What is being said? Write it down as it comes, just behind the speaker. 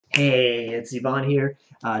Hey, it's Ivan here.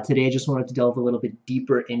 Today I just wanted to delve a little bit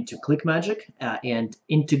deeper into ClickMagick and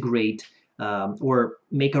integrate or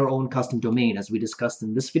make our own custom domain as we discussed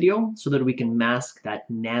in this video so that we can mask that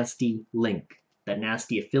nasty link, that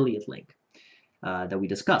nasty affiliate link that we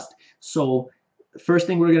discussed. So first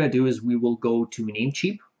thing we're going to do is we will go to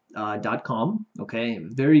Namecheap.com. Okay,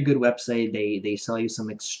 very good website. They sell you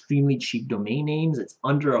some extremely cheap domain names. It's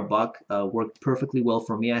under $1. Worked perfectly well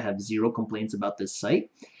for me. I have zero complaints about this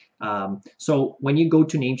site. So when you go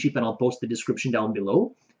to Namecheap, and I'll post the description down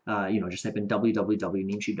below, just type in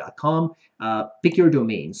www.namecheap.com, pick your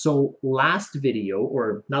domain. So last video,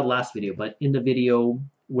 or not last video, but in the video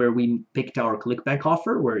where we picked our ClickBank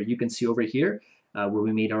offer, where you can see over here, where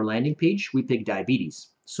we made our landing page, we picked diabetes.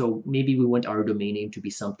 So maybe we want our domain name to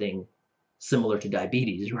be something similar to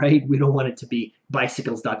diabetes, right? We don't want it to be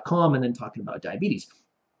bicycles.com and then talking about diabetes.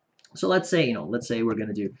 So let's say we're going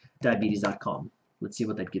to do diabetes.com. Let's see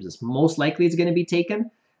what that gives us. Most likely it's going to be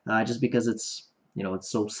taken just because it's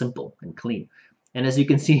so simple and clean. And as you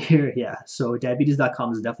can see here, yeah, so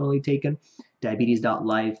diabetes.com is definitely taken.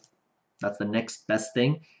 Diabetes.life, that's the next best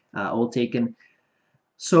thing, all taken.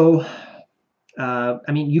 So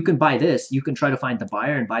I mean, you can buy this. You can try to find the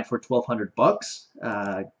buyer and buy it for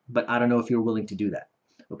 $1,200, but I don't know if you're willing to do that.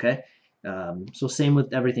 Okay. So same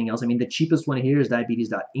with everything else. I mean, the cheapest one here is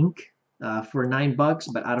diabetes.inc for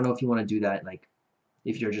 $9, but I don't know if you want to do that, like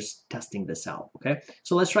if you're just testing this out. Okay.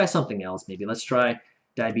 So let's try something else. Maybe let's try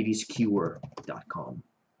diabetescure.com.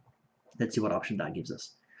 Let's see what option that gives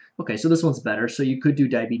us. Okay, so this one's better. So you could do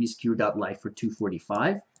diabetescure.life for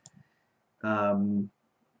 $245. And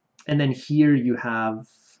then here you have,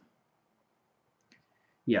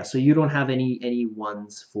 yeah, so you don't have any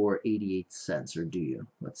ones for 88 cents, or do you?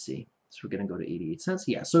 Let's see. So we're going to go to 88 cents.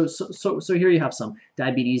 Yeah, so here you have some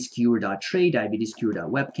diabetescure.trade,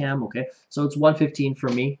 diabetescure.webcam, okay? So it's 115 for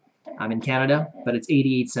me. I'm in Canada, but it's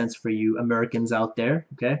 88 cents for you Americans out there,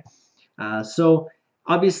 okay? So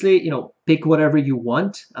obviously, pick whatever you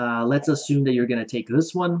want. Let's assume that you're going to take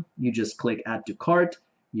this one. You just click add to cart.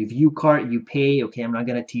 You view cart, you pay. Okay, I'm not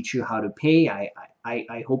going to teach you how to pay. I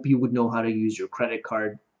hope you would know how to use your credit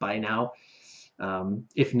card by now.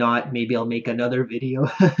 If not, maybe I'll make another video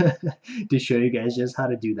to show you guys just how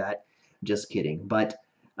to do that. Just kidding. But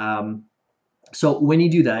so when you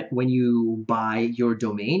do that, when you buy your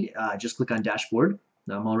domain, just click on dashboard.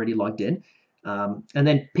 I'm already logged in. And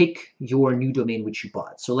then pick your new domain which you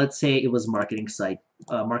bought. So let's say it was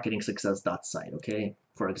marketingsuccess.site, okay?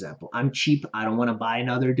 For example, I'm cheap. I don't want to buy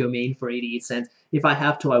another domain for 88 cents. If I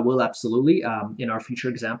have to, I will absolutely in our future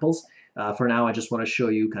examples. For now, I just want to show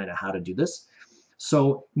you kind of how to do this.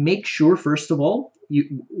 So make sure, first of all,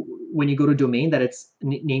 when you go to domain, that it's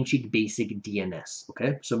Namecheap Basic DNS,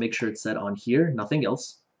 okay? So make sure it's set on here, nothing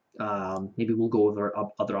else. Maybe we'll go over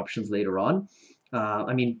other options later on.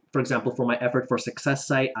 I mean, for example, for my Effort for Success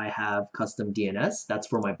site, I have custom DNS. That's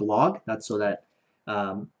for my blog. That's so that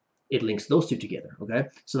it links those two together, okay?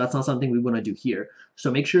 So that's not something we want to do here. So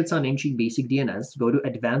make sure it's on Namecheap Basic DNS. Go to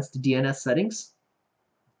Advanced DNS Settings.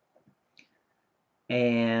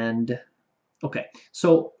 And, okay,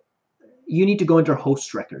 so you need to go into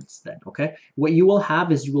host records then, okay? What you will have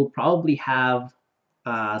is you will probably have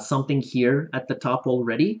something here at the top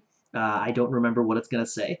already. I don't remember what it's going to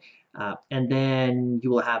say. And then you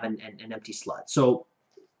will have an empty slot. So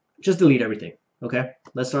just delete everything, okay?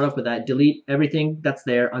 Let's start off with that. Delete everything that's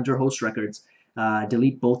there under host records.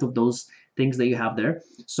 Delete both of those things that you have there.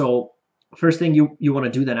 So first thing you want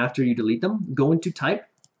to do then after you delete them, go into type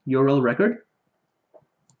URL record.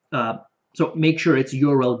 So make sure it's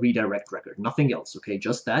URL redirect record, nothing else, okay?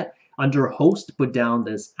 Just that. Under host, put down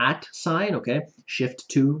this @ sign, okay? Shift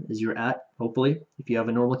 2 is your @ hopefully, if you have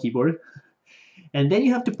a normal keyboard. And then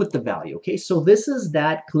you have to put the value, okay? So this is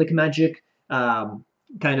that ClickMagick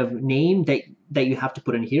kind of name that you have to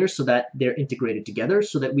put in here so that they're integrated together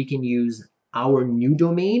so that we can use our new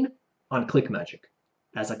domain on ClickMagick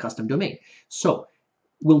as a custom domain. So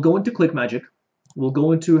we'll go into ClickMagick, we'll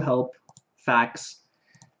go into help, facts,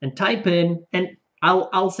 and type in, and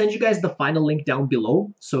I'll send you guys the final link down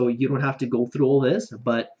below so you don't have to go through all this,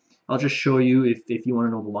 but I'll just show you if you want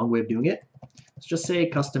to know the long way of doing it. Let's just say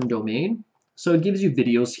custom domain. So it gives you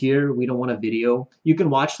videos here. We don't want a video. You can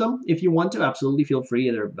watch them if you want to. Absolutely, feel free.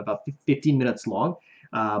 They're about 15 minutes long,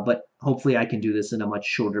 but hopefully I can do this in a much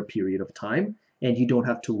shorter period of time, and you don't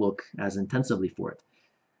have to look as intensively for it.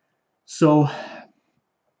 So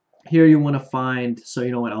here you want to find, so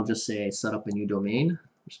you know what, I'll just say set up a new domain. I'm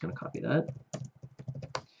just going to copy that.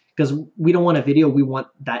 Because we don't want a video, we want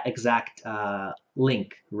that exact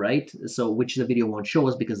link, right? So which the video won't show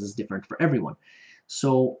us because it's different for everyone.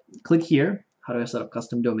 So click here, how do I set up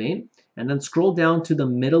custom domain? And then scroll down to the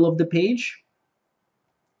middle of the page.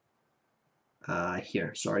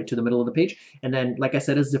 Here, sorry, to the middle of the page. And then, like I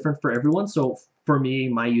said, it's different for everyone. So for me,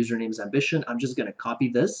 my username is Ambition. I'm just going to copy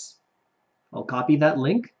this. I'll copy that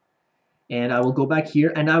link. And I will go back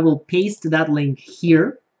here and I will paste that link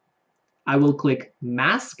here. I will click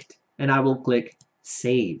masked and I will click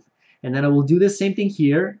save. And then I will do the same thing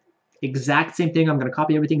here. Exact same thing. I'm going to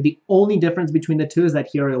copy everything. The only difference between the two is that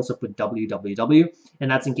here I also put www, and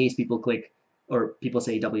that's in case people click or people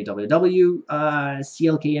say www,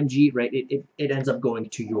 CLKMG, right? It ends up going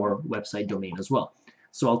to your website domain as well.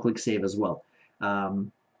 So I'll click save as well.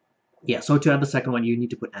 Yeah, so to add the second one, you need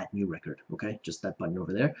to put add new record, okay? Just that button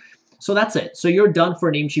over there. So that's it. So you're done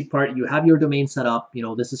for Namecheap part. You have your domain set up. You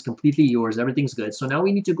know, this is completely yours. Everything's good. So now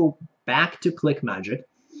we need to go back to ClickMagick.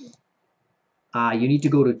 You need to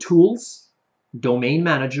go to Tools, Domain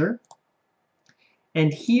Manager.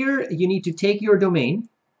 And here you need to take your domain,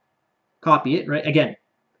 copy it, right? Again,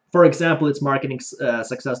 for example, it's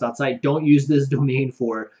marketingsuccess.site. Don't use this domain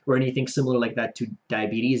for or anything similar like that to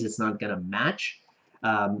diabetes. It's not going to match.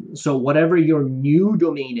 So whatever your new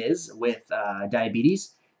domain is with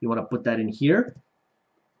diabetes, you want to put that in here.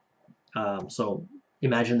 So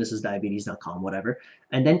imagine this is diabetes.com, whatever.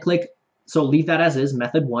 And then click, so leave that as is,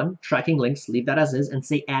 method 1, tracking links, leave that as is, and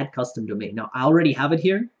say add custom domain. Now, I already have it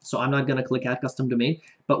here, so I'm not going to click add custom domain.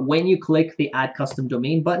 But when you click the add custom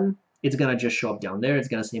domain button, it's going to just show up down there. It's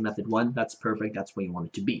going to say method 1. That's perfect. That's where you want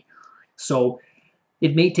it to be. So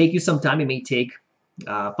it may take you some time. It may take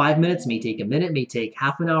 5 minutes, may take a minute, may take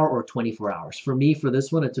half an hour or 24 hours. For me, for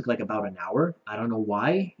this one, it took like about an hour. I don't know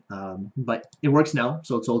why, but it works now,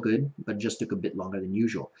 so it's all good, but it just took a bit longer than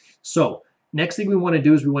usual. So next thing we want to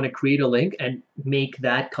do is we want to create a link and make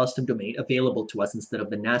that custom domain available to us instead of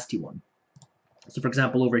the nasty one. So for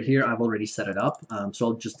example, over here, I've already set it up. So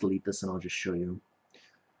I'll just delete this and I'll just show you.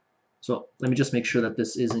 So let me just make sure that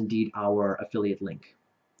this is indeed our affiliate link.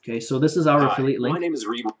 Okay, so this is our affiliate link. My name is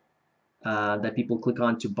Reed. That people click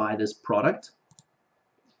on to buy this product.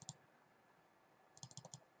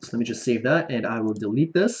 So let me just save that and I will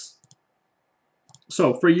delete this.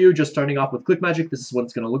 So for you, just starting off with ClickMagick, this is what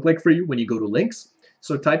it's going to look like for you when you go to links.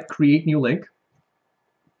 So type create new link.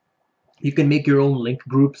 You can make your own link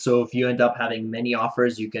group. So if you end up having many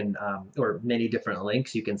offers, you can, or many different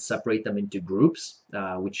links, you can separate them into groups,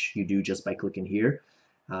 which you do just by clicking here.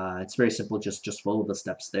 It's very simple. Just follow the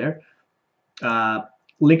steps there.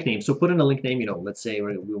 Link name. So put in a link name, you know, let's say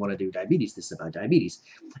we want to do diabetes. This is about diabetes.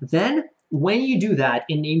 Then when you do that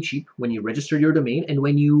in Namecheap, when you register your domain and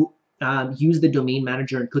when you use the domain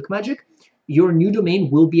manager in ClickMagick, your new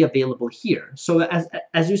domain will be available here. So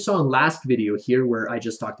as you saw in last video here where I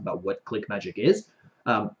just talked about what ClickMagick is,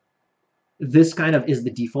 this kind of is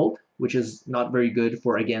the default, which is not very good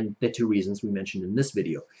for, again, the 2 reasons we mentioned in this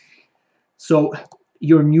video. So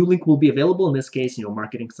your new link will be available, in this case, you know,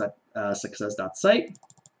 marketingsuccess.site.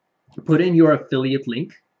 Put in your affiliate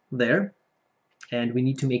link there, and we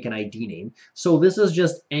need to make an ID name. So this is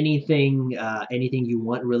just anything anything you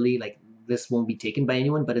want, really. Like, this won't be taken by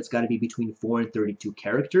anyone, but it's got to be between 4 and 32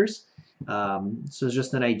 characters. So it's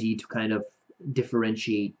just an ID to kind of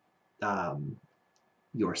differentiate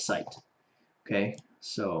your site. Okay,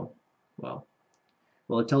 so well,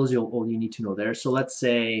 it tells you all you need to know there. So let's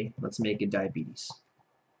make it diabetes.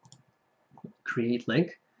 Create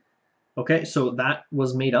link. Okay, so that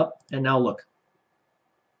was made up, and now look.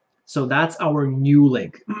 So that's our new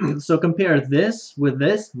link. So compare this with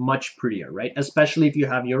this, much prettier, right? Especially if you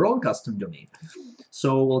have your own custom domain.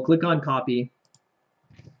 So we'll click on copy,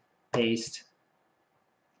 paste,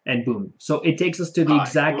 and boom. So it takes us to the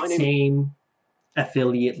exact same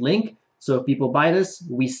affiliate link. So if people buy this,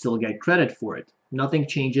 we still get credit for it. Nothing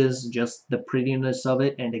changes, just the prettiness of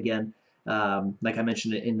it. And again, like I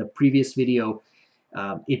mentioned in the previous video,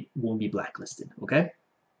 it won't be blacklisted, okay?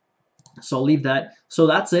 So I'll leave that. So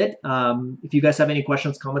that's it. If you guys have any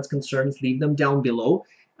questions, comments, concerns, leave them down below.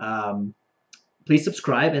 Please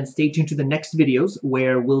subscribe and stay tuned to the next videos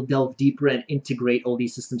where we'll delve deeper and integrate all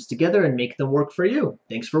these systems together and make them work for you.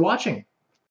 Thanks for watching.